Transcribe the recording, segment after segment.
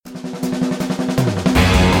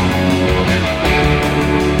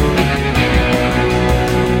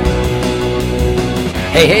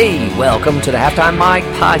Hey, welcome to the Halftime Mike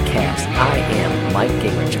podcast. I am Mike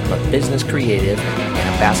Gingrich. I'm a business creative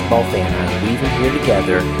and a basketball fan. I'm weaving here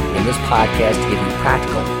together in this podcast to give you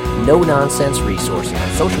practical, no-nonsense resources on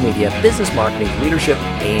social media, business marketing, leadership,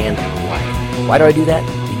 and life. Why do I do that?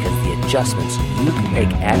 Because the adjustments you can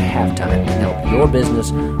make at halftime can help your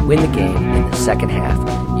business win the game in the second half.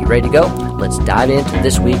 You ready to go? Let's dive into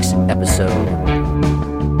this week's episode.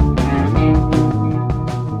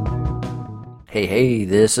 Hey,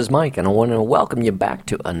 this is Mike, and I want to welcome you back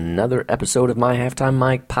to another episode of my Halftime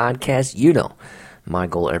Mike podcast. You know, my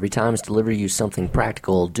goal every time is to deliver you something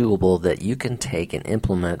practical, doable, that you can take and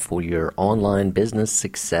implement for your online business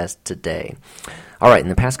success today. All right, in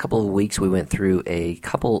the past couple of weeks, we went through a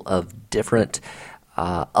couple of different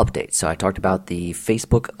updates. So I talked about the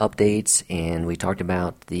Facebook updates, and we talked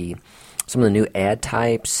about some of the new ad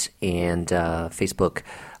types and Facebook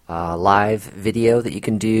live video that you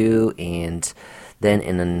can do, and then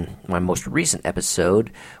in my most recent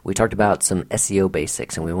episode, we talked about some SEO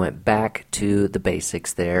basics, and we went back to the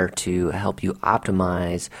basics there to help you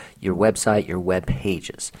optimize your website, your web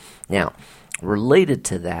pages. Now, related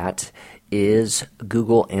to that is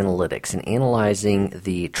Google Analytics and analyzing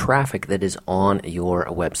the traffic that is on your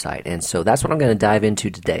website. And so that's what I'm going to dive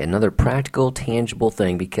into today, another practical, tangible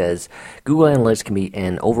thing, because Google Analytics can be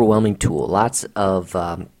an overwhelming tool. Lots of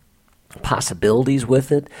possibilities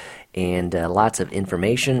with it, and lots of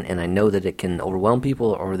information, and I know that it can overwhelm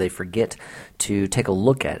people or they forget to take a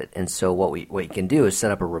look at it. And so what you can do is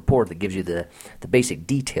set up a report that gives you the basic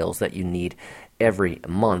details that you need every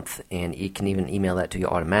month, and you can even email that to you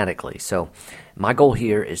automatically. So my goal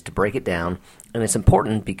here is to break it down, and it's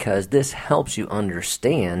important because this helps you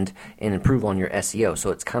understand and improve on your SEO. So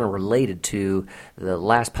it's kind of related to the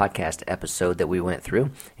last podcast episode that we went through,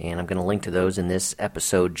 and I'm going to link to those in this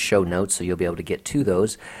episode show notes, so you'll be able to get to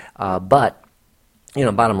those. But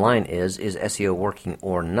bottom line is SEO working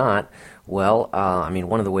or not? Well,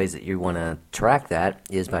 one of the ways that you want to track that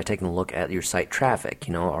is by taking a look at your site traffic.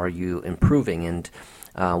 Are you improving, and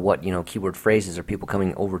what keyword phrases are people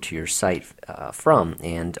coming over to your site from,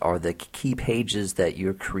 and are the key pages that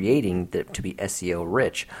you're creating to be SEO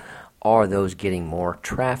rich, are those getting more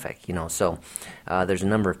traffic? So there's a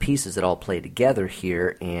number of pieces that all play together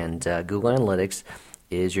here, and Google Analytics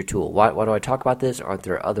is your tool. Why do I talk about this? Are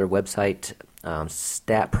there other website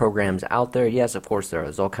stat programs out there? Yes, of course there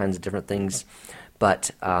is, all kinds of different things,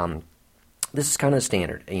 but this is kind of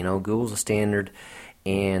standard. Google's a standard,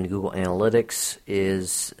 and Google Analytics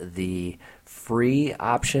is the free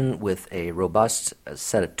option with a robust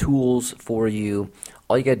set of tools for you.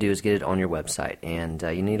 All you got to do is get it on your website, and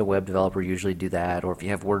you need a web developer usually do that, or if you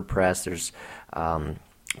have WordPress, there's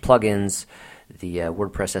plugins. The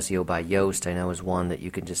WordPress SEO by Yoast, I know, is one that you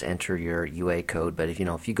can just enter your UA code. But if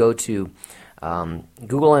you go to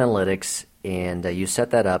Google Analytics and you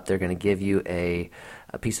set that up, they're going to give you a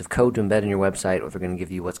piece of code to embed in your website, or they're going to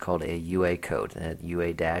give you what's called a UA code. That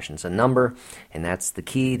UA dash, and it's a number, and that's the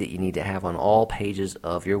key that you need to have on all pages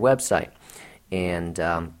of your website. And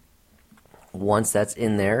once that's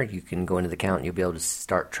in there, you can go into the account and you'll be able to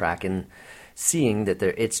start seeing that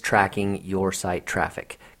it's tracking your site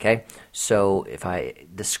traffic. Okay, so if I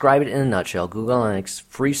describe it in a nutshell, Google Analytics,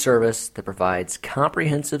 free service that provides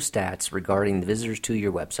comprehensive stats regarding the visitors to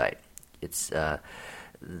your website. It's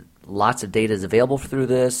lots of data is available through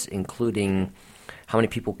this, including how many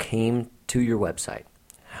people came to your website,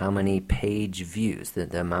 how many page views,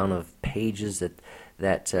 the amount of pages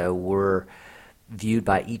that were viewed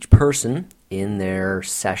by each person in their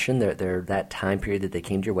session, that time period that they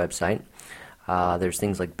came to your website. There's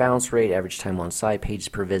things like bounce rate, average time on site, pages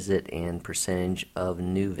per visit, and percentage of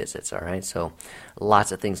new visits. All right, so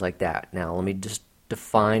lots of things like that. Now, let me just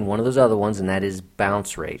define one of those other ones, and that is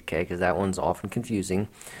bounce rate, okay, because that one's often confusing.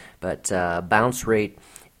 But bounce rate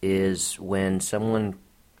is when someone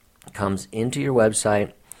comes into your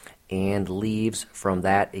website and leaves from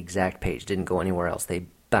that exact page, didn't go anywhere else. They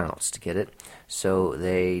bounced, get it? So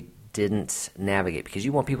they didn't navigate, because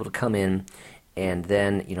you want people to come in and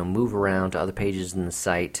then move around to other pages in the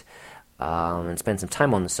site and spend some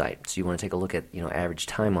time on the site. So you want to take a look at average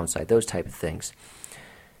time on site, those type of things.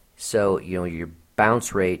 So your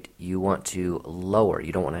bounce rate you want to lower.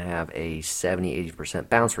 You don't want to have a 70-80%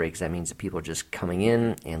 bounce rate, because that means that people are just coming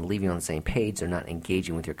in and leaving on the same page. They're not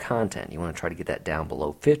engaging with your content. You want to try to get that down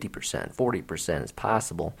below 50%, 40% as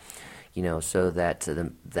possible. So that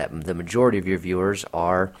the majority of your viewers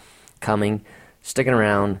are coming, sticking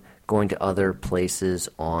around, going to other places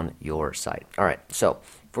on your site. All right, so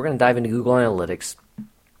if we're going to dive into Google Analytics,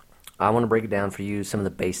 I want to break it down for you, some of the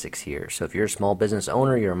basics here. So if you're a small business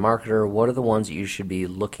owner, you're a marketer, what are the ones that you should be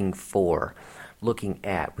looking for looking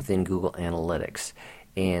at within Google Analytics.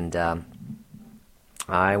 And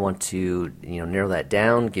I want to narrow that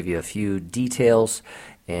down, give you a few details,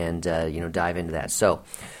 and dive into that. So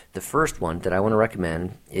the first one that I want to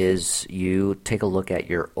recommend is you take a look at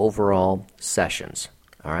your overall sessions.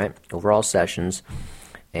 All right, overall sessions.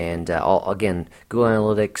 And again, Google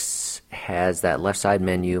Analytics has that left side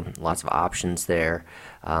menu, lots of options there.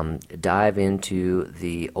 Dive into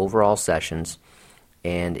the overall sessions,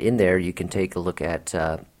 and in there you can take a look at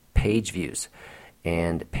page views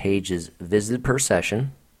and pages visited per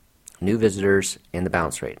session, new visitors, and the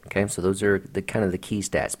bounce rate. Okay, so those are the kind of the key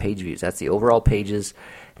stats. Page views, that's the overall pages.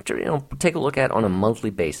 Take a look at on a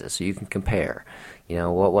monthly basis so you can compare.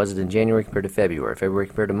 What was it in January compared to February, February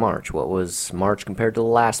compared to March, what was March compared to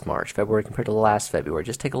last March, February compared to last February.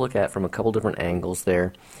 Just take a look at it from a couple different angles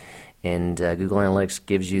there. And Google Analytics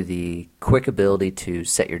gives you the quick ability to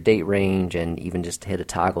set your date range and even just hit a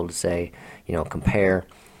toggle to say, compare.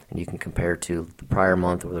 And you can compare to the prior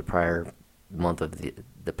month or the prior month of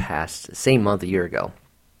the past, same month a year ago.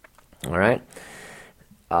 All right?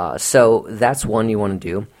 So that's one you want to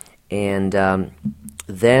do. And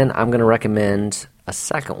then I'm going to recommend a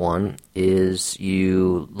second one is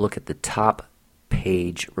you look at the top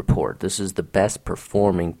page report. This is the best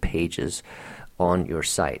performing pages on your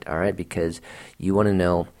site, all right? Because you want to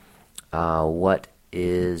know what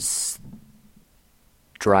is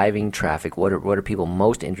driving traffic, what are people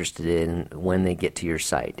most interested in when they get to your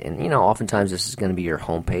site. And, oftentimes this is going to be your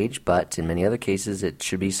home page, but in many other cases it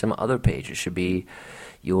should be some other page. It should be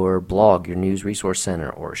your blog, your news resource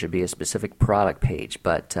center, or it should be a specific product page.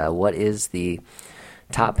 But what is the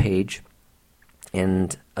top page?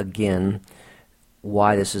 And again,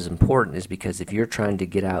 why this is important is because if you're trying to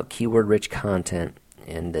get out keyword-rich content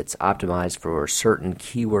and it's optimized for certain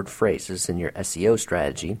keyword phrases in your SEO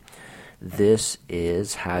strategy, this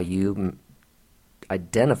is how you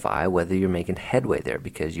identify whether you're making headway there,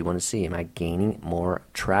 because you want to see, am I gaining more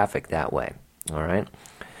traffic that way? All right?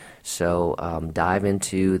 So dive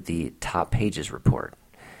into the top pages report.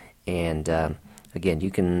 And again,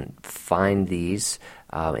 you can find these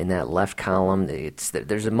in that left column.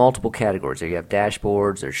 There's multiple categories. There you have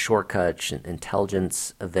dashboards, there's shortcuts,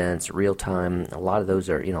 intelligence, events, real time. A lot of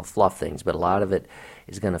those are fluff things, but a lot of it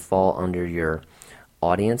is going to fall under your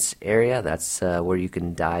audience area. That's where you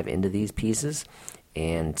can dive into these pieces.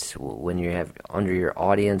 And when you have under your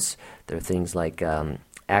audience, there are things like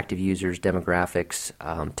active users, demographics.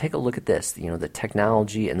 Take a look at this, the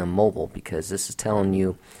technology and the mobile, because this is telling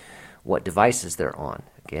you what devices they're on.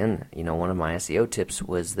 Again, one of my SEO tips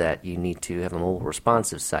was that you need to have a mobile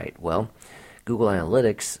responsive site. Well, Google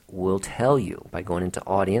Analytics will tell you by going into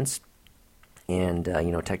audience and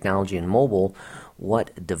technology and mobile,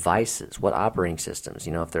 what devices, what operating systems,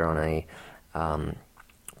 if they're on a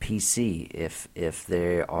PC, if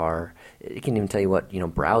they are, it can even tell you what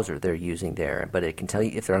browser they're using there, but it can tell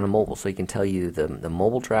you if they're on a mobile, so it can tell you the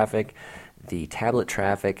mobile traffic, the tablet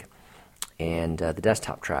traffic, and the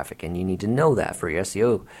desktop traffic, and you need to know that for your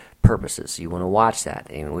SEO purposes. So you want to watch that.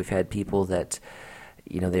 And we've had people that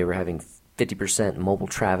they were having 50% mobile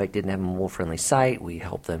traffic, didn't have a mobile-friendly site. We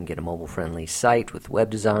helped them get a mobile-friendly site with web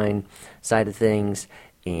design side of things,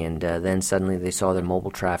 and then suddenly they saw their mobile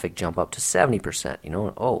traffic jump up to 70%.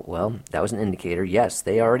 Oh, well, that was an indicator. Yes,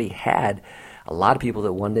 they already had a lot of people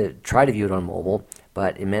that wanted to try to view it on mobile,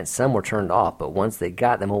 but it meant some were turned off. But once they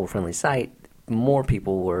got the mobile-friendly site, more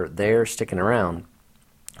people were there sticking around.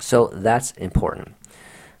 So that's important.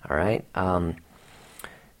 All right.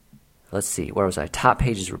 Let's see, where was I? Top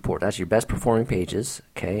pages report. That's your best performing pages.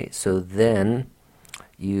 Okay, so then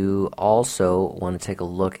you also want to take a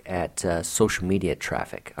look at social media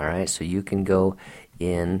traffic. All right, so you can go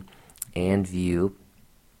in and view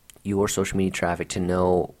your social media traffic to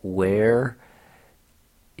know where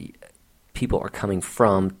people are coming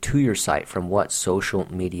from to your site, from what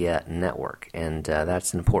social media network. And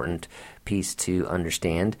that's an important piece to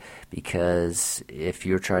understand, because if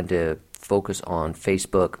you're trying to focus on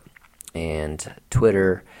Facebook and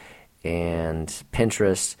Twitter and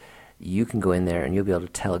Pinterest, you can go in there and you'll be able to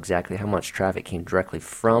tell exactly how much traffic came directly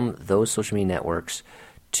from those social media networks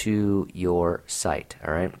to your site.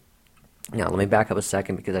 All right. Now, let me back up a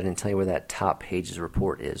second, because I didn't tell you where that top pages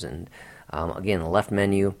report is. And again, the left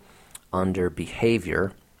menu under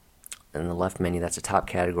behavior, in the left menu, that's a top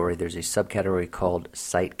category. There's a subcategory called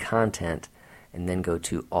site content, and then go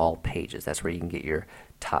to all pages. That's where you can get your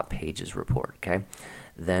top pages report. Okay.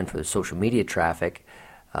 Then for the social media traffic,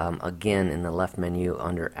 again, in the left menu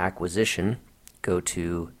under acquisition, go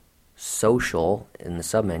to social in the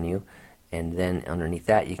submenu, And then underneath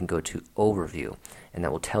that, you can go to Overview, and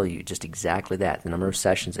that will tell you just exactly that, the number of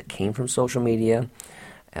sessions that came from social media,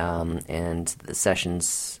 and the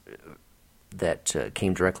sessions that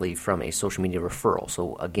came directly from a social media referral.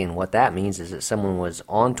 So again, what that means is that someone was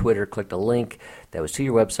on Twitter, clicked a link that was to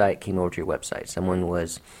your website, came over to your website. Someone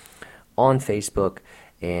was on Facebook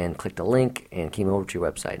and clicked a link and came over to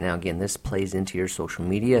your website. Now again, this plays into your social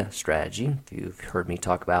media strategy. If you've heard me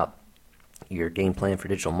talk about your game plan for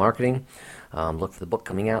digital marketing, look for the book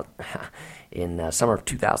coming out in summer of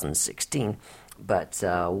 2016. But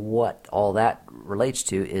what all that relates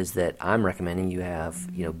to is that I'm recommending you have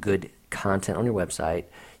good content on your website.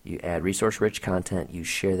 You add resource-rich content. You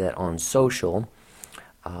share that on social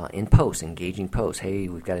in posts, engaging posts. Hey,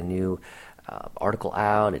 we've got a new article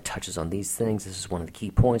out. It touches on these things. This is one of the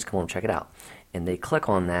key points. Come on, check it out. And they click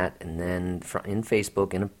on that, and then in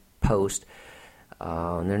Facebook, in a post,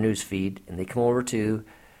 in their news feed, and they come over to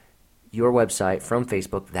your website from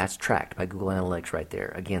Facebook. That's tracked by Google Analytics right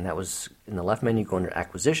there. Again, that was in the left menu. Go under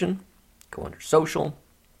Acquisition, go under Social,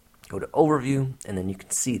 go to Overview, and then you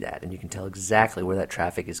can see that, and you can tell exactly where that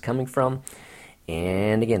traffic is coming from.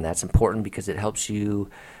 And again, that's important because it helps you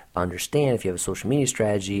understand if you have a social media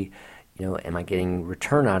strategy. Am I getting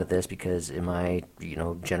return out of this because am I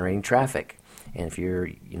generating traffic? And if you're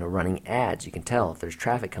running ads, you can tell if there's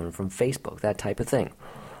traffic coming from Facebook, that type of thing.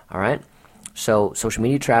 All right. So social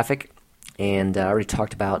media traffic, and I already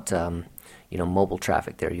talked about mobile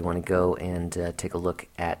traffic there. You want to go and take a look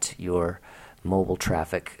at your mobile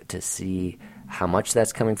traffic to see how much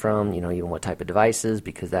that's coming from, even what type of devices,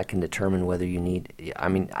 because that can determine whether you need,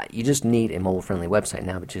 you just need a mobile-friendly website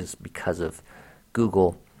now, but just because of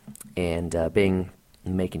Google and Bing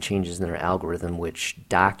making changes in their algorithm which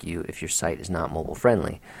dock you if your site is not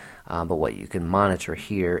mobile-friendly. But what you can monitor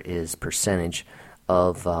here is percentage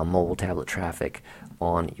of mobile tablet traffic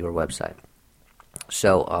on your website.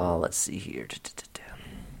 So let's see here.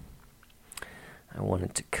 I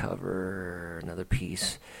wanted to cover another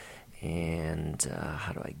piece, and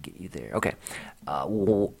how do I get you there? Okay.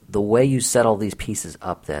 The way you set all these pieces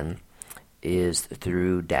up then is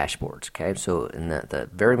through dashboards, okay? So in the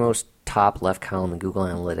very most top left column in Google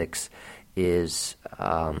Analytics is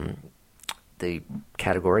the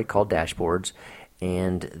category called Dashboards,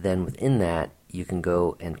 and then within that, you can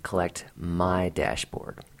go and collect My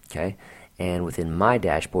Dashboard, okay? And within My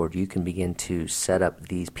Dashboard, you can begin to set up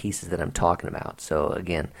these pieces that I'm talking about. So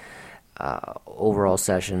again, overall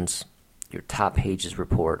sessions, your top pages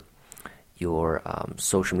report, your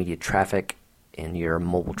social media traffic, and your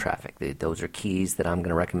mobile traffic. Those are keys that I'm going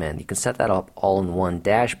to recommend. You can set that up all in one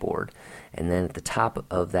dashboard, and then at the top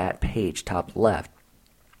of that page, top left,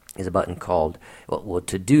 is a button called,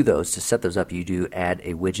 to set those up, you do add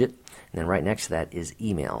a widget, and then right next to that is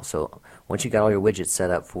email. So once you got all your widgets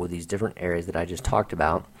set up for these different areas that I just talked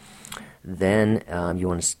about, then you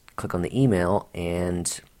want to click on the email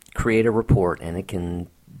and create a report, and it can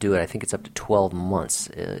do it. I think it's up to 12 months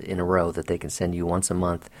in a row that they can send you once a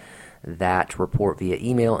month that report via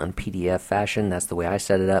email and PDF fashion. That's the way I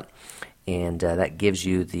set it up, and that gives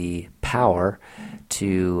you the power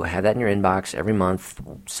to have that in your inbox every month,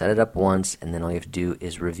 set it up once, and then all you have to do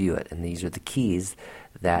is review it. And these are the keys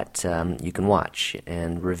that you can watch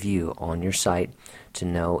and review on your site to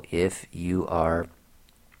know if you are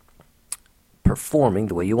performing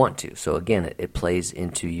the way you want to. So again, it plays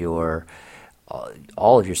into your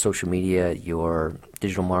all of your social media, your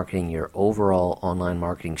digital marketing, your overall online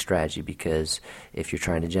marketing strategy, because if you're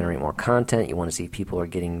trying to generate more content, you want to see if people are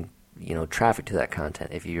getting traffic to that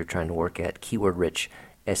content. If you're trying to work at keyword-rich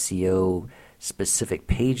SEO specific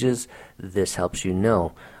pages, this helps you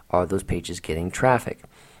know, are those pages getting traffic?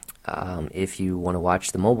 If you want to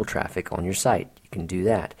watch the mobile traffic on your site, you can do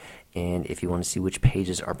that. And if you want to see which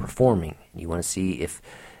pages are performing, you want to see if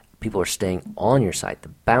people are staying on your site,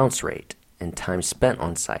 the bounce rate, and time spent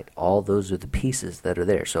on site. All those are the pieces that are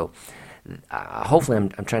there. So hopefully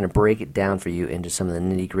I'm trying to break it down for you into some of the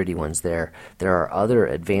nitty-gritty ones there. There are other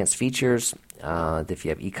advanced features. If you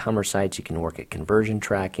have e-commerce sites, you can work at conversion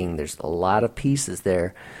tracking. There's a lot of pieces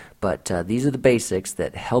there, but these are the basics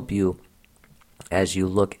that help you as you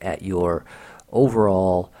look at your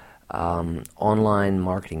overall online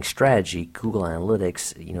marketing strategy. Google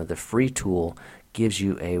Analytics, the free tool, gives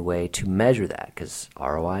you a way to measure that, because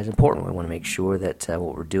ROI is important. We want to make sure that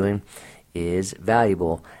what we're doing is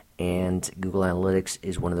valuable, and Google Analytics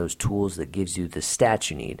is one of those tools that gives you the stats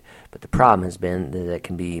you need. But the problem has been that it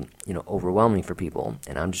can be overwhelming for people,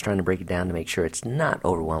 and I'm just trying to break it down to make sure it's not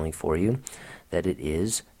overwhelming for you, that it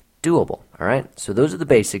is doable. All right, so those are the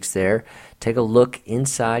basics there. Take a look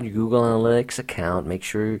inside your Google Analytics account. Make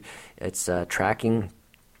sure it's tracking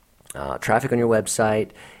traffic on your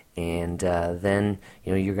website, and then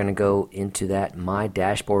you're going to go into that My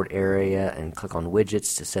Dashboard area and click on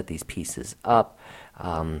Widgets to set these pieces up.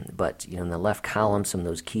 But in the left column, some of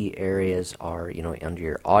those key areas are under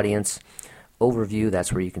your audience overview.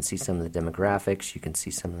 That's where you can see some of the demographics. You can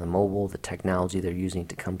see some of the mobile, the technology they're using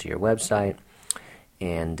to come to your website,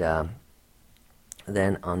 and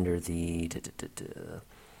then under the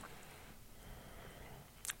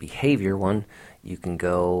behavior one, you can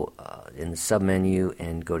go in the submenu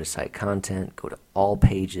and go to site content, go to all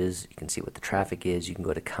pages. You can see what the traffic is. You can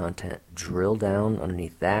go to content, drill down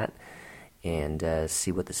underneath that, and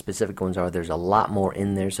see what the specific ones are. There's a lot more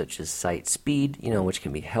in there, such as site speed, which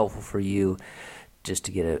can be helpful for you just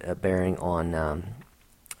to get a bearing on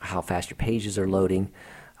how fast your pages are loading.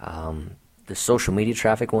 The social media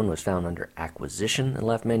traffic one was found under acquisition in the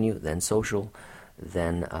left menu, then social,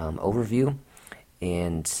 then overview.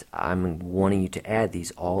 And I'm wanting you to add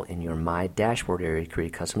these all in your My Dashboard area,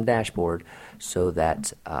 create a custom dashboard so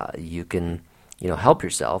that you can help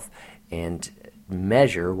yourself and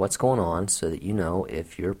measure what's going on so that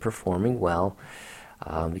if you're performing well,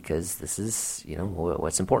 because this is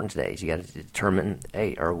what's important today is you got to determine,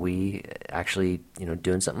 hey, are we actually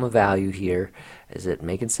doing something of value here? Is it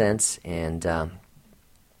making sense? And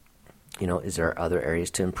is there other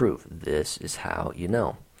areas to improve? This is how you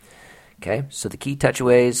know. Okay, so the key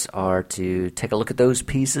touchaways are to take a look at those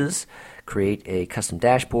pieces, create a custom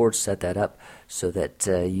dashboard, set that up so that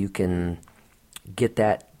you can get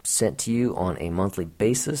that sent to you on a monthly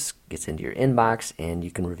basis, gets into your inbox, and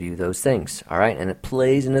you can review those things. All right, and it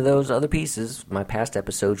plays into those other pieces, my past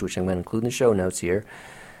episodes, which I'm going to include in the show notes here.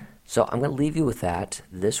 So I'm going to leave you with that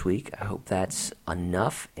this week. I hope that's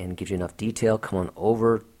enough and gives you enough detail. Come on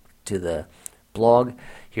over to the blog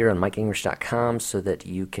here on MikeEnglish.com so that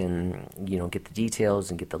you can get the details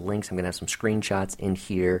and get the links. I'm going to have some screenshots in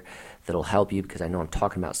here that'll help you, because I know I'm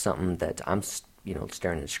talking about something that I'm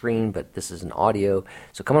staring at the screen, but this is an audio.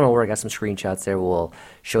 So come on over. I got some screenshots there. We'll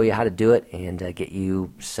show you how to do it and get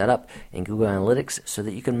you set up in Google Analytics so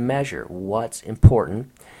that you can measure what's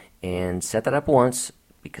important and set that up once,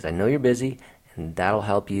 because I know you're busy, and that'll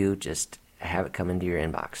help you just have it come into your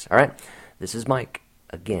inbox. All right, this is Mike,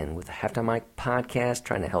 again, with the Halftime Mike podcast,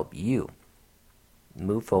 trying to help you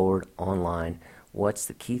move forward online. What's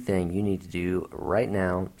the key thing you need to do right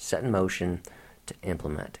now, set in motion to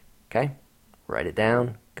implement? Okay? Write it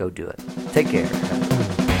down. Go do it. Take care.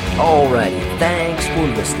 Alrighty. Thanks for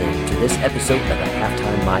listening to this episode of the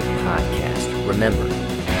Halftime Mike podcast. Remember,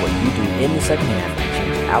 what you do in the second half can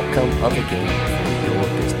change the outcome of the game for your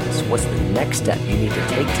business. What's the next step you need to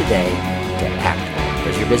take today to act on?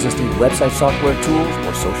 Does your business need website software tools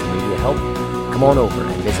or social media help? Come on over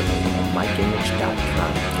and visit me at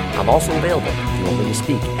MikeEnglish.com. I'm also available if you want me to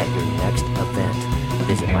speak at your next event.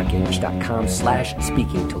 Visit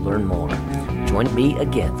MikeEnglish.com/speaking to learn more. Join me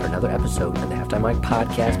again for another episode of the Halftime Mike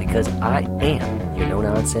podcast, because I am your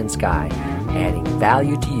no-nonsense guy, adding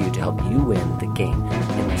value to you to help you win the game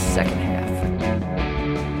in the second half.